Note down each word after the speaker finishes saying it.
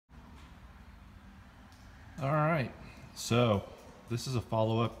All right, so this is a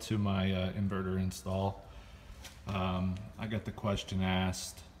follow-up to my inverter install. I got the question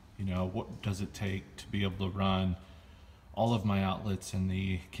asked, what does it take to be able to run all of my outlets in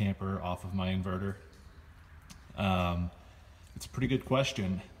the camper off of my inverter? It's a pretty good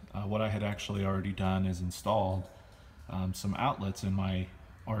question. What I had actually already done is installed some outlets in my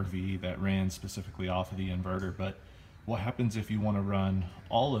RV that ran specifically off of the inverter, but what happens if you want to run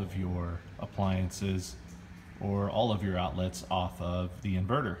all of your appliances or all of your outlets off of the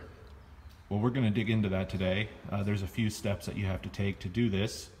inverter? Well, we're going to dig into that today. There's a few steps that you have to take to do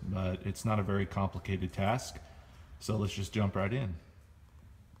this, but it's not a very complicated task. So let's just jump right in.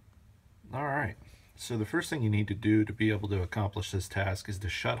 All right, so the first thing you need to do to be able to accomplish this task is to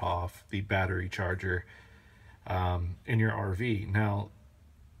shut off the battery charger in your RV. Now,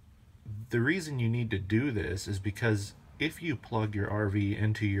 the reason you need to do this is because if you plug your RV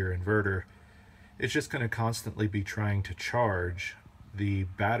into your inverter, it's just going to constantly be trying to charge the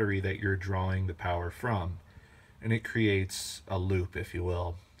battery that you're drawing the power from, and it creates a loop, if you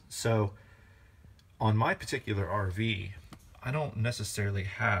will. So on my particular RV, I don't necessarily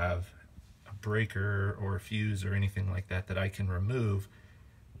have a breaker or a fuse or anything like that that I can remove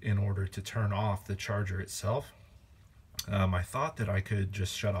in order to turn off the charger itself. I thought that I could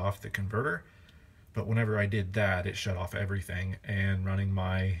just shut off the converter, but whenever I did that, it shut off everything, and running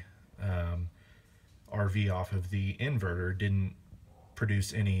my RV off of the inverter didn't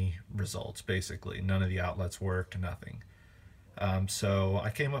produce any results. Basically, none of the outlets worked, nothing. So I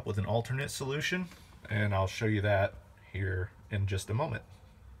came up with an alternate solution, and I'll show you that here in just a moment.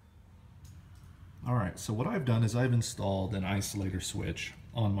 Alright, so what I've done is I've installed an isolator switch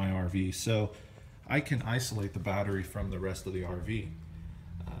on my RV, so I can isolate the battery from the rest of the RV.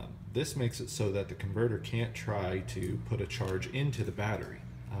 This makes it so that the converter can't try to put a charge into the battery.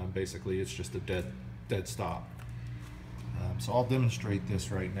 Basically, it's just a dead stop. So I'll demonstrate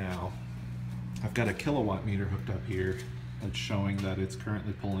this right now. I've got a kilowatt meter hooked up here that's showing that it's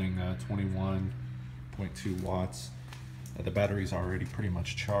currently pulling 21.2 watts. The battery's already pretty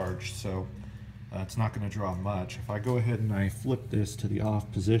much charged, so it's not going to draw much. If I go ahead and I flip this to the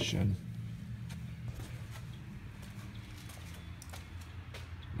off position,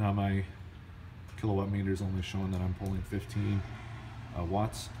 now my kilowatt meter is only showing that I'm pulling 15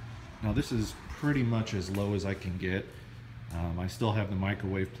 watts. Now this is pretty much as low as I can get. I still have the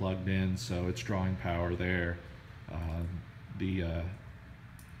microwave plugged in, so it's drawing power there. The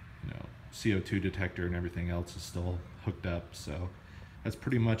CO2 detector and everything else is still hooked up, so that's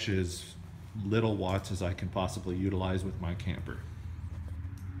pretty much as little watts as I can possibly utilize with my camper.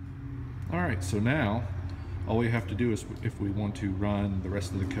 Alright, so now all we have to do is, if we want to run the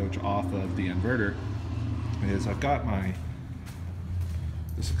rest of the coach off of the inverter, is I've got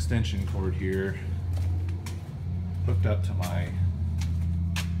this extension cord here hooked up to my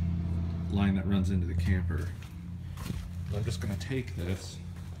line that runs into the camper. I'm just going to take this,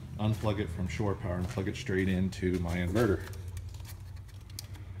 unplug it from shore power, and plug it straight into my inverter.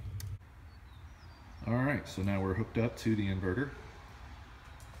 Alright, so now we're hooked up to the inverter,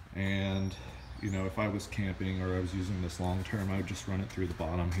 and if I was camping or I was using this long term, I would just run it through the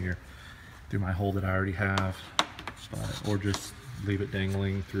bottom here, through my hole that I already have, or just leave it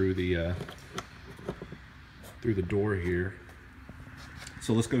dangling through the door here.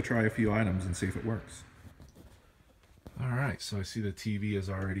 So let's go try a few items and see if it works. Alright, so I see the TV is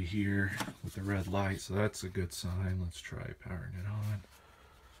already here with the red light, so that's a good sign. Let's try powering it on.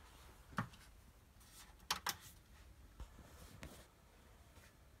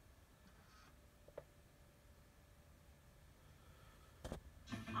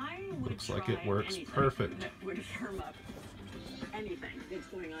 Looks like it works perfect. That would firm up anything that's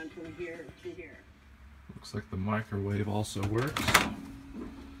going on from here to here. Looks like the microwave also works. I'm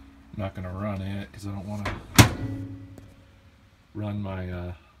not going to run it because I don't want to run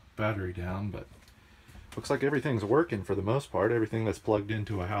my battery down, but looks like everything's working for the most part. Everything that's plugged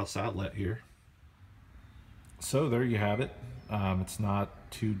into a house outlet here. So there you have it. It's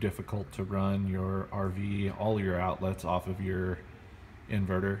not too difficult to run your RV, all your outlets off of your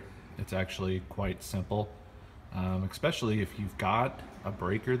inverter. It's actually quite simple, especially if you've got a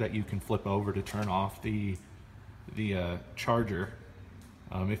breaker that you can flip over to turn off the charger.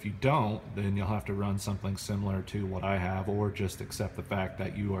 If you don't, then you'll have to run something similar to what I have, or just accept the fact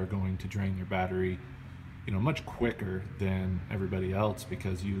that you are going to drain your battery much quicker than everybody else,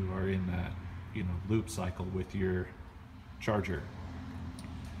 because you are in that loop cycle with your charger.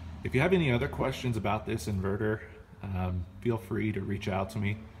 If you have any other questions about this inverter, feel free to reach out to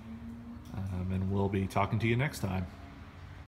me, and we'll be talking to you next time.